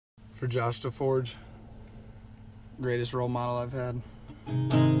for Josh Desforges, greatest role model I've had.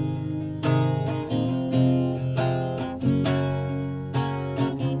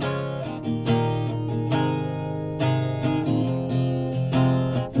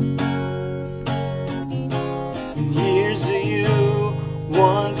 And here's to you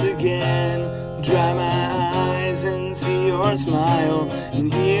once again, dry my eyes and see your smile.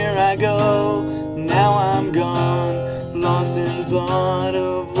 And here I go, now I'm gone, lost in thought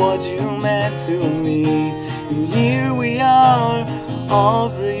of what you meant to me. And here we are, all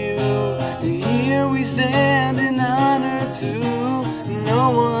for you, and here we stand in honor to no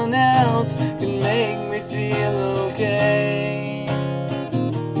one else can make me feel okay.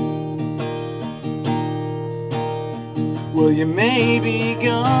 Well, you may be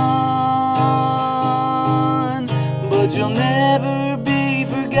gone, but you'll never be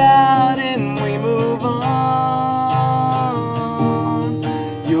forgotten. We move on.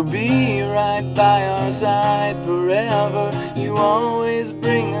 You'll be right by our side forever. You always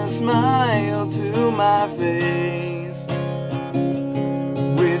bring a smile to my face.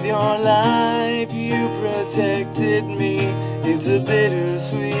 With your life you protected me. It's a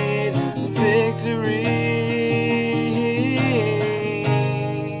bittersweet victory.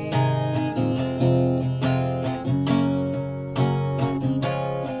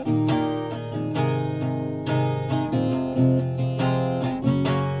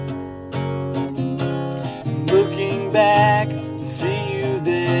 Looking back, see you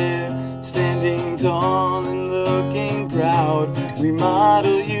there, standing tall and looking proud. We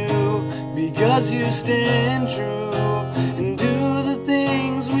model you because you stand true and do the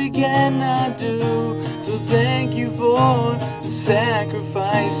things we cannot do. So thank you for the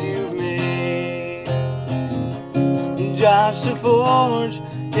sacrifice you've made. Josh Desforges,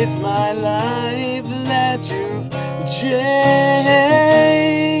 it's my life that you've changed.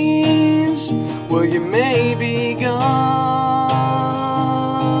 Well, you may be gone,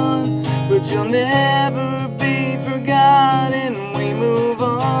 but you'll never be forgotten. We move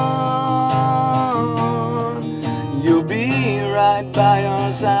on. You'll be right by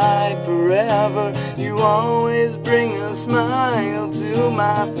our side forever. You always bring a smile to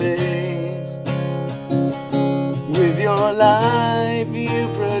my face. With your life you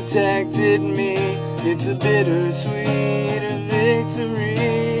protected me. It's a bittersweet victory.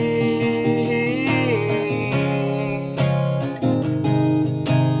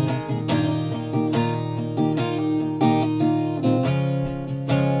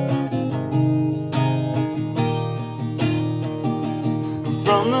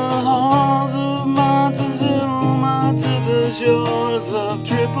 From the halls of Montezuma to the shores of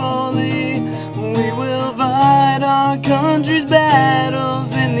Tripoli, we will fight our country's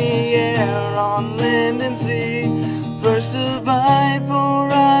battles in the air, on land and sea. First to fight for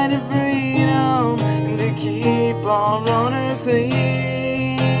right and freedom, and to keep our honor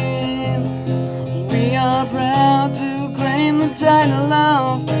clean. We are proud to claim the title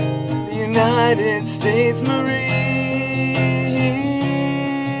of the United States Marine.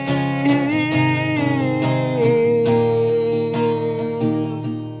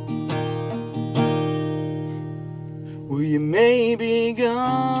 Well, you may be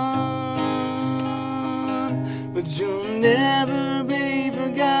gone, but you'll never be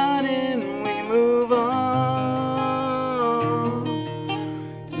forgotten. We move on.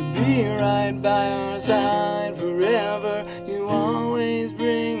 You'll be right by our side forever. You always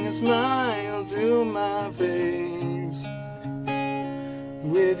bring a smile to my face.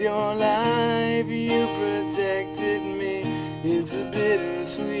 With your life you protected me. It's a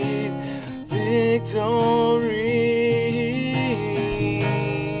bittersweet victory.